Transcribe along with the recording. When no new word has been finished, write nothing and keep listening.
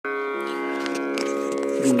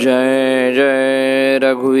जय जय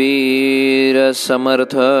रघुवीर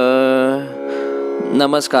समर्थ.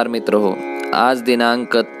 नमस्कार मित्रहो, आज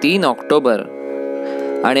दिनांक 3 ऑक्टोबर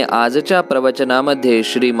आणि आजच्या प्रवचनामध्ये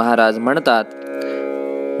श्री महाराज म्हणतात,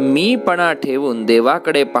 मीपणा ठेवून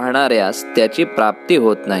देवाकडे पाहणाऱ्यास त्याची प्राप्ती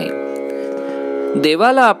होत नाही.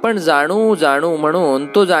 देवाला आपण जाणू जाणू म्हणून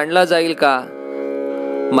तो जाणला जाईल का?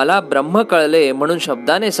 मला ब्रह्म कळले म्हणून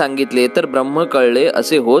शब्दाने सांगितले तर ब्रह्म कळले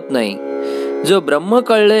असे होत नाही. जो ब्रह्म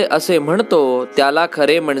कळले असे म्हणतो त्याला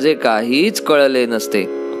खरे म्हणजे काहीच कळले नसते.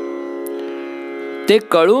 ते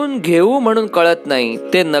कळून घेऊ म्हणून कळत नाही,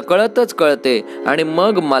 ते नकळतच कळते आणि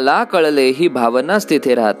मग मला कळले ही भावनाच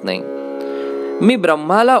तिथे राहत नाही. मी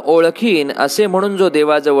ब्रह्माला ओळखीन असे म्हणून जो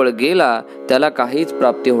देवाजवळ गेला त्याला काहीच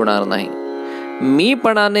प्राप्ती होणार नाही.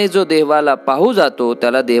 मीपणाने जो देवाला पाहू जातो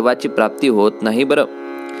त्याला देवाची प्राप्ती होत नाही. बरं,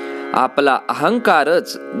 आपला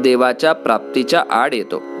अहंकारच देवाच्या प्राप्तीच्या आड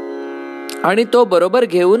येतो आणि तो बरोबर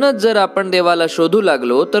घेऊनच जर आपण देवाला शोधू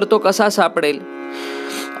लागलो तर तो कसा सापडेल?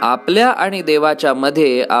 आपल्या आणि देवाच्या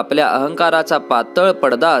मध्ये आपल्या अहंकाराचा पातळ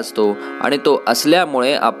पडदा असतो आणि तो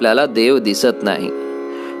असल्यामुळे आपल्याला देव दिसत नाही.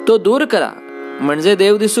 तो दूर करा म्हणजे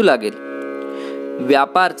देव दिसू लागेल.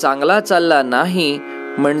 व्यापार चांगला चालला नाही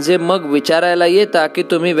म्हणजे मग विचारायला येता की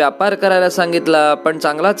तुम्ही व्यापार करायला सांगितला पण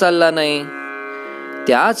चांगला चालला नाही.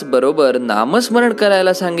 त्याच बरोबर नामस्मरण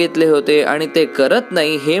करायला सांगितले होते आणि ते करत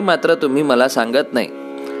नाही हे मात्र तुम्ही मला सांगत नाही.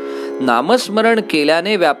 नामस्मरण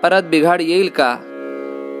केल्याने व्यापारात बिघाड येईल का?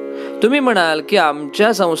 तुम्ही म्हणाल की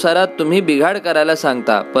आमच्या संसारात तुम्ही बिघाड करायला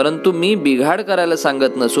सांगता, परंतु मी बिघाड करायला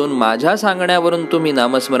सांगत नसून माझ्या सांगण्यावरून तुम्ही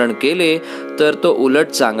नामस्मरण केले तर तो उलट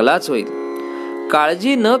चांगलाच होईल.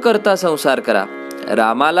 काळजी न करता संसार करा.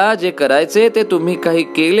 रामाला जे करायचे ते तुम्ही काही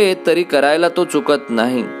केले तरी करायला तो चुकत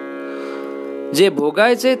नाही. जे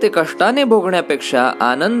भोगायचे ते कष्टाने भोगण्यापेक्षा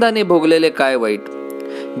आनंदाने भोगलेले काय वाईट?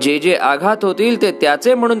 जे जे आघात होतील ते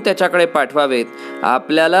त्याचे म्हणून त्याच्याकडे पाठवावेत.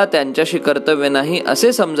 आपल्याला त्यांच्याशी कर्तव्य नाही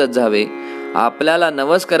असे समजत जावे. आपल्याला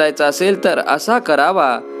नवस करायचा असेल तर असा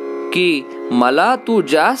करावा की मला तू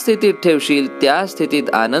ज्या स्थितीत ठेवशील त्या स्थितीत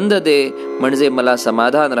आनंद दे म्हणजे मला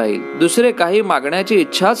समाधान राहील. दुसरे काही मागण्याची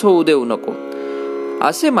इच्छाच होऊ देऊ नको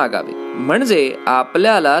असे मागावे म्हणजे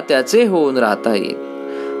आपल्याला त्याचे होऊन राहता येईल.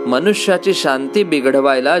 मनुष्याची शांती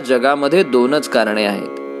बिघडवायला जगामध्ये दोनच कारणे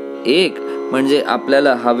आहेत. एक म्हणजे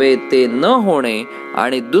आपल्याला हवे ते न होणे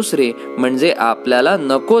आणि दुसरे म्हणजे आपल्याला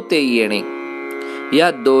नको ते येणे. या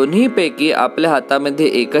दोन्ही पैकी आपल्या हातामध्ये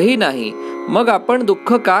एकही नाही. मग आपण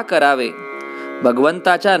दुःख का करावे?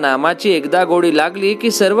 भगवंताच्या नामाची एकदा गोडी लागली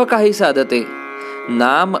की सर्व काही साधते.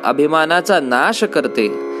 नाम अभिमानाचा नाश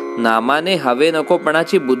करते. नामाने हवे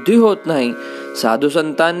नकोपणाची बुद्धी होत नाही. साधू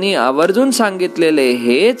संतांनी आवर्जून सांगितलेले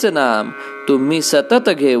हेच नाम तुम्ही सतत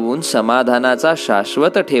घेऊन समाधानाचा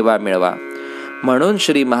शाश्वत ठेवा मिळवा. म्हणून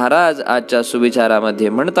श्री महाराज आजच्या सुविचारामध्ये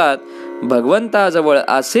म्हणतात, भगवंताजवळ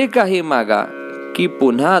असे काही मागा की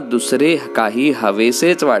पुन्हा दुसरे काही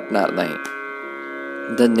हवेसेच वाटणार नाही.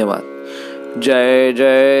 धन्यवाद. जय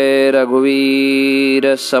जय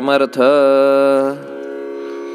रघुवीर समर्थ.